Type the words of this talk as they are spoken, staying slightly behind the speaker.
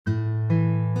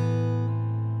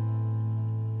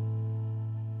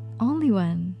Only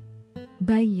One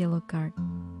by Yellowcard.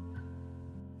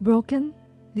 Broken,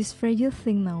 this fragile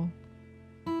thing now,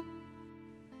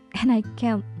 and I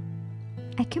can't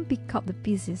pick up the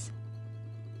pieces.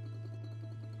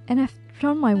 And I've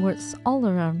thrown my words all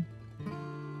around,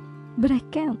 but I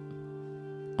can't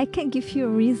give you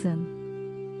a reason.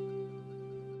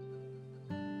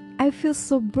 I feel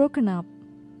so broken up,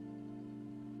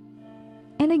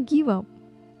 and I give up.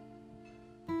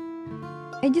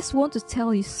 I just want to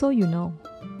tell you so you know.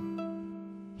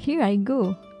 Here I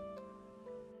go.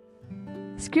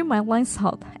 Scream my lines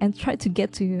out and try to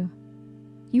get to you.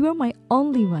 You are my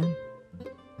only one.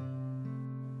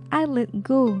 I let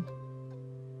go.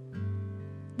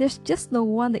 There's just no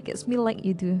one that gets me like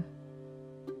you do.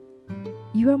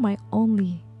 You are my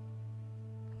only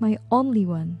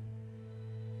one.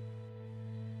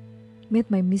 Made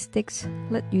my mistakes,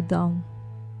 let you down.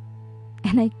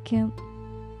 And I can't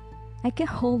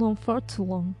hold on for too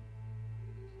long.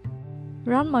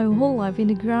 Run my whole life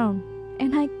in the ground,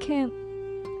 and I can't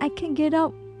get up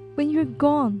when you're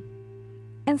gone,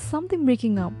 and something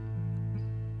breaking up.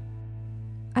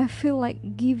 I feel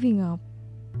like giving up.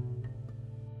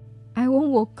 I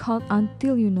won't walk out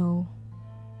until you know.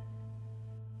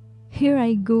 Here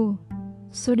I go,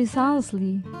 so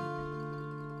dishonestly.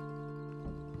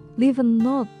 Leave a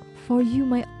note for you,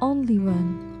 my only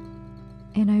one.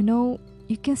 And I know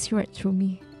you can see right through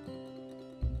me.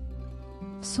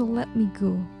 So let me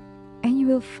go, and you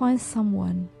will find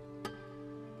someone.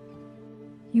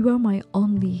 You are my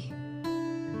only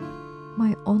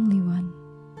one.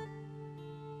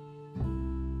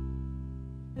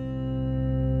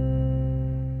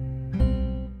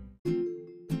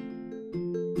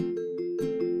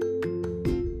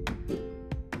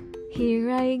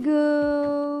 Here I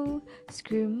go,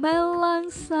 scream my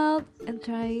lungs out and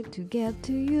try to get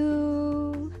to you.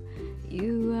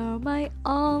 You are my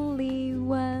only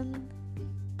one.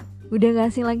 Udah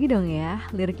gak asing lagi dong ya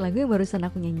lirik lagu yang barusan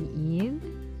aku nyanyiin.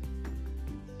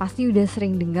 Pasti udah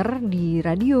sering denger di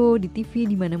radio, di TV,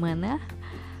 di mana-mana.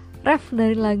 Ref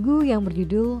dari lagu yang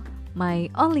berjudul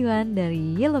My Only One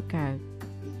dari Yellowcard.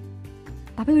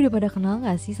 Tapi udah pada kenal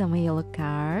gak sih sama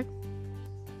Yellowcard?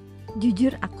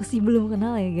 Jujur aku sih belum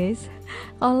kenal ya guys.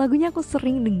 Kalau lagunya aku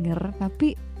sering denger,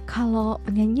 tapi kalau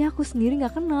penyanyi aku sendiri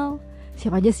gak kenal.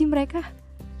 Siapa aja sih mereka?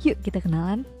 Yuk kita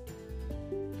kenalan.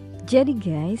 Jadi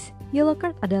guys,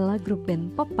 Yellowcard adalah grup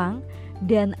band pop punk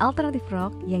dan alternative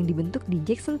rock yang dibentuk di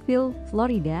Jacksonville,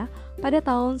 Florida pada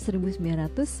tahun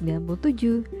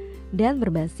 1997 dan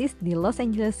berbasis di Los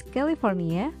Angeles,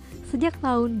 California sejak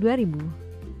tahun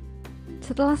 2000.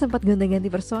 Setelah sempat gonta-ganti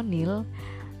personil,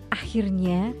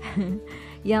 akhirnya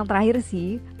yang terakhir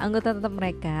sih anggota tetap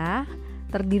mereka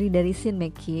terdiri dari Sean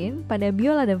McKean pada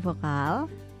biola dan vokal.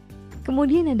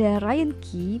 Kemudian ada Ryan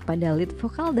Key pada lead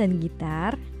vokal dan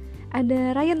gitar,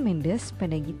 ada Ryan Mendes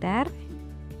pada gitar,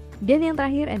 dan yang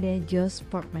terakhir ada Josh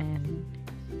Portman.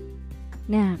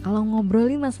 Nah, kalau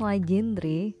ngobrolin masalah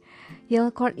genre,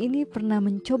 Yellowcard ini pernah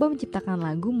mencoba menciptakan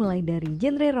lagu mulai dari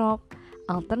genre rock,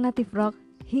 alternative rock,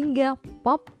 hingga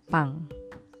pop punk.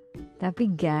 Tapi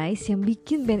guys, yang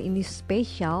bikin band ini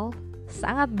spesial,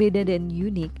 sangat beda dan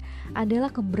unik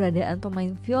adalah keberadaan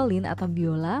pemain violin atau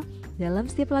biola dalam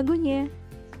setiap lagunya.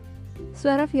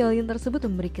 Suara violin tersebut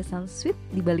memberi kesan sweet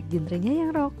di balik genrenya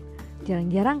yang rock.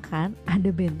 Jarang-jarang kan ada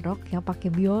band rock yang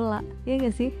pakai biola, ya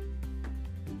gak sih?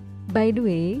 By the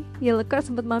way, Yellowcard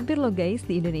sempat mampir loh guys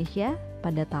di Indonesia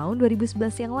pada tahun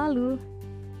 2011 yang lalu.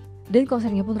 Dan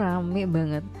konsernya pun rame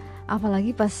banget.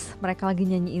 Apalagi pas mereka lagi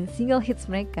nyanyiin single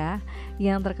hits mereka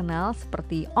yang terkenal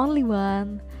seperti Only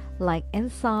One, Light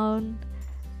and Sound,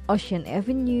 Ocean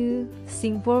Avenue,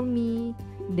 Sing For Me,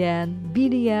 dan Be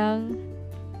The Young.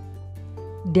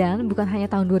 Dan bukan hanya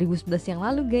tahun 2011 yang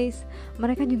lalu guys,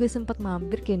 mereka juga sempat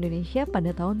mampir ke Indonesia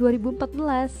pada tahun 2014.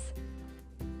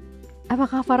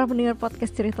 Apakah para pendengar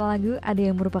podcast cerita lagu ada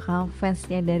yang merupakan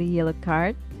fansnya dari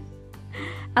Yellowcard?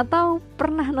 Atau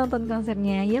pernah nonton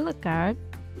konsernya Yellowcard?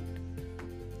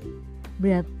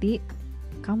 Berarti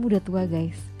kamu udah tua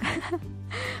guys.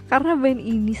 Karena band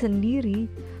ini sendiri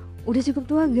udah cukup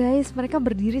tua guys. Mereka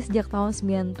berdiri sejak tahun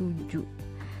 97.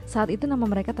 Saat itu nama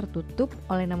mereka tertutup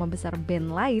oleh nama besar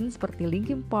band lain seperti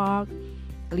Linkin Park,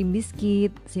 Limp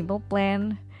Bizkit, Simple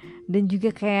Plan, dan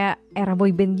juga kayak era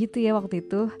boy band gitu ya waktu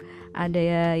itu.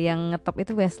 Ada yang ngetop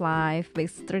itu Westlife,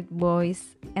 Backstreet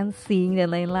Boys, NSYNC, dan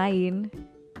lain-lain.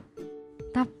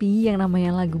 Tapi yang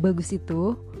namanya lagu bagus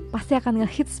itu pasti akan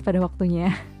ngehits pada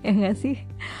waktunya, ya gak sih?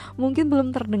 Mungkin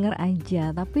belum terdengar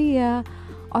aja, tapi ya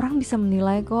orang bisa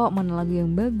menilai kok mana lagu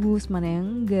yang bagus, mana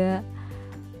yang enggak.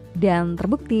 Dan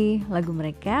terbukti lagu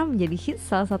mereka menjadi hits,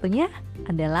 salah satunya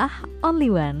adalah Only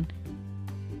One.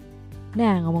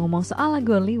 Nah, ngomong-ngomong soal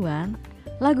lagu Only One,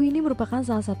 lagu ini merupakan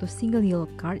salah satu single Yellow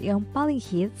Card yang paling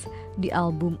hits di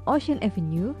album Ocean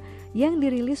Avenue yang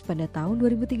dirilis pada tahun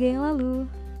 2003 yang lalu.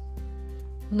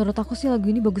 Menurut aku sih lagu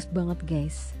ini bagus banget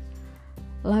guys.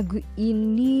 Lagu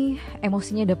ini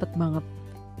emosinya dapet banget.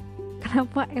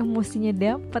 Kenapa emosinya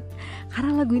dapet?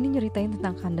 Karena lagu ini nyeritain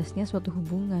tentang kandasnya suatu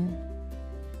hubungan.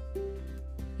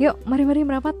 Yuk, mari-mari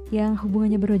merapat yang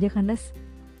hubungannya berwajah kandas.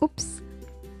 Ups,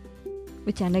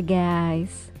 bercanda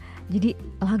guys. Jadi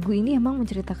lagu ini emang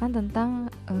menceritakan tentang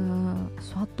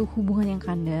suatu hubungan yang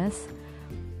kandas,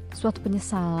 suatu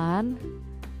penyesalan.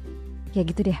 Ya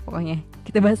gitu deh pokoknya.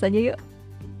 Kita bahas aja yuk.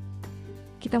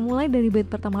 Kita mulai dari bait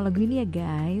pertama lagu ini ya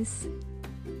guys.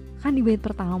 Kan di bait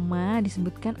pertama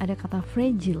disebutkan ada kata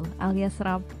fragile alias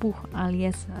rapuh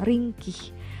alias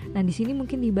ringkih. Nah di sini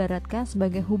mungkin diibaratkan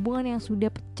sebagai hubungan yang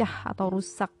sudah pecah atau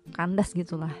rusak, kandas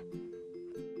gitulah.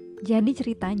 Jadi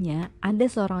ceritanya ada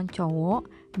seorang cowok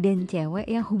dan cewek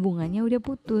yang hubungannya udah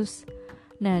putus.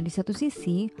 Nah di satu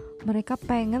sisi mereka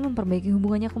pengen memperbaiki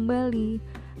hubungannya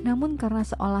kembali. Namun karena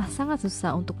seolah sangat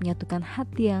susah untuk menyatukan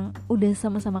hati yang udah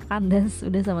sama-sama kandas,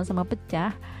 udah sama-sama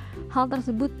pecah, hal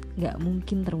tersebut gak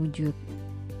mungkin terwujud.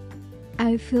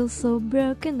 I feel so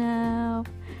broken now.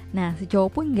 Nah si cowok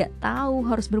pun gak tahu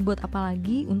harus berbuat apa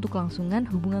lagi untuk kelangsungan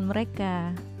hubungan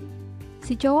mereka.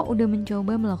 Si cowok udah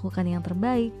mencoba melakukan yang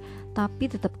terbaik, tapi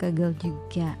tetap gagal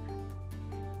juga.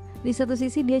 Di satu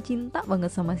sisi dia cinta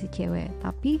banget sama si cewek,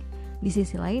 tapi di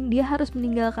sisi lain dia harus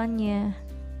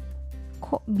meninggalkannya.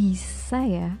 Kok bisa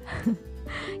ya?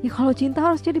 Ya kalau cinta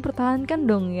harusnya dipertahankan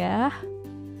dong ya.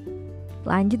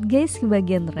 Lanjut guys ke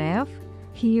bagian ref.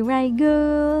 Here I go,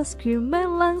 scream my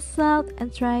lungs out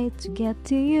and try to get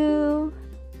to you.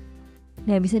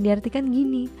 Nah bisa diartikan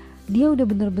gini, dia udah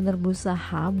bener-bener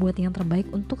berusaha buat yang terbaik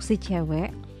untuk si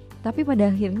cewek, tapi pada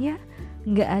akhirnya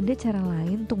gak ada cara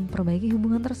lain untuk memperbaiki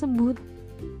hubungan tersebut.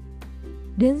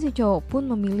 Dan si cowok pun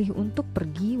memilih untuk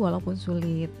pergi walaupun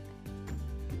sulit.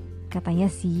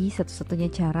 Katanya sih satu-satunya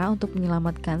cara untuk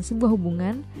menyelamatkan sebuah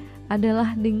hubungan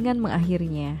adalah dengan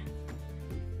mengakhirinya.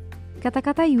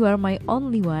 Kata-kata you are my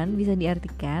only one bisa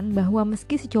diartikan bahwa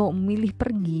meski si cowok memilih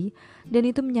pergi dan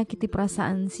itu menyakiti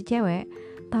perasaan si cewek,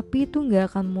 tapi itu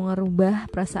gak akan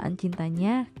mengubah perasaan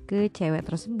cintanya ke cewek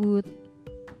tersebut.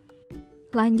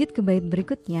 Lanjut ke bait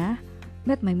berikutnya,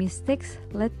 made my mistakes,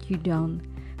 let you down.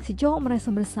 Si cowok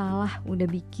merasa bersalah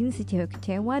udah bikin si cewek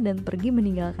kecewa dan pergi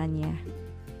meninggalkannya.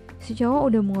 Si cowok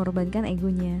udah mengorbankan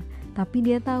egonya, tapi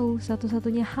dia tahu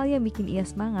satu-satunya hal yang bikin ia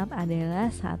semangat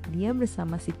adalah saat dia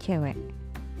bersama si cewek.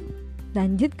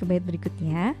 Lanjut ke bait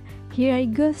berikutnya, here I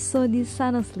go so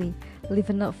dishonestly,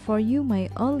 living up for you my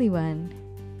only one.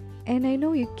 And I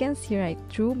know you can see right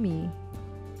through me.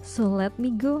 So let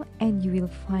me go and you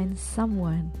will find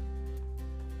someone.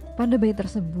 Pada bait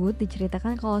tersebut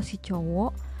diceritakan kalau si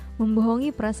cowok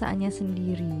membohongi perasaannya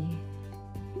sendiri.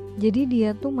 Jadi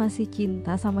dia tuh masih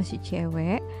cinta sama si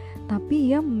cewek,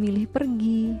 tapi ia memilih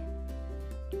pergi.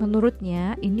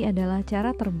 Menurutnya ini adalah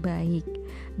cara terbaik,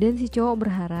 dan si cowok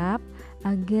berharap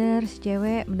agar si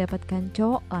cewek mendapatkan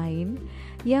cowok lain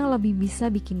yang lebih bisa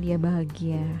bikin dia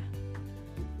bahagia.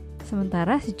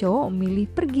 Sementara si cowok memilih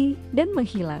pergi dan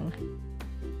menghilang.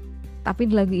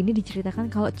 Tapi di lagu ini diceritakan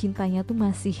kalau cintanya tuh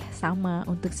masih sama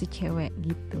untuk si cewek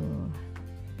gitu.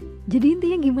 Jadi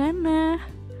intinya gimana?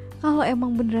 Kalau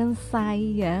emang beneran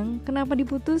sayang, kenapa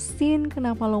diputusin?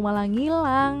 Kenapa lo malah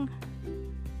ngilang?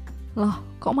 Loh,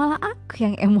 kok malah aku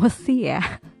yang emosi ya?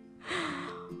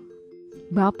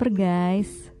 Baper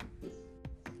guys.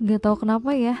 Gak tahu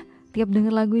kenapa ya, tiap denger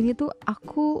lagu ini tuh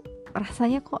aku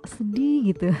rasanya kok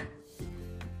sedih gitu.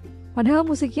 Padahal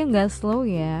musiknya gak slow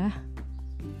ya.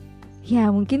 Ya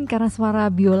mungkin karena suara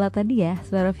biola tadi ya,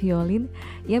 suara violin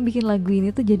yang bikin lagu ini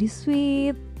tuh jadi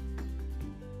sweet.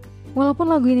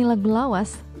 Walaupun lagu ini lagu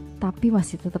lawas, tapi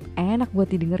masih tetap enak buat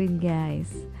didengerin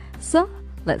guys. So,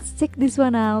 let's check this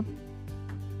one out.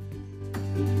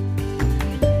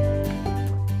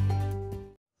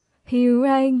 Here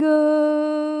I go,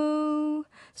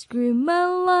 scream my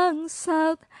lungs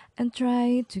out and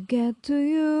try to get to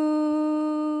you.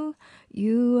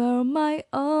 You are my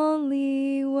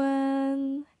only one.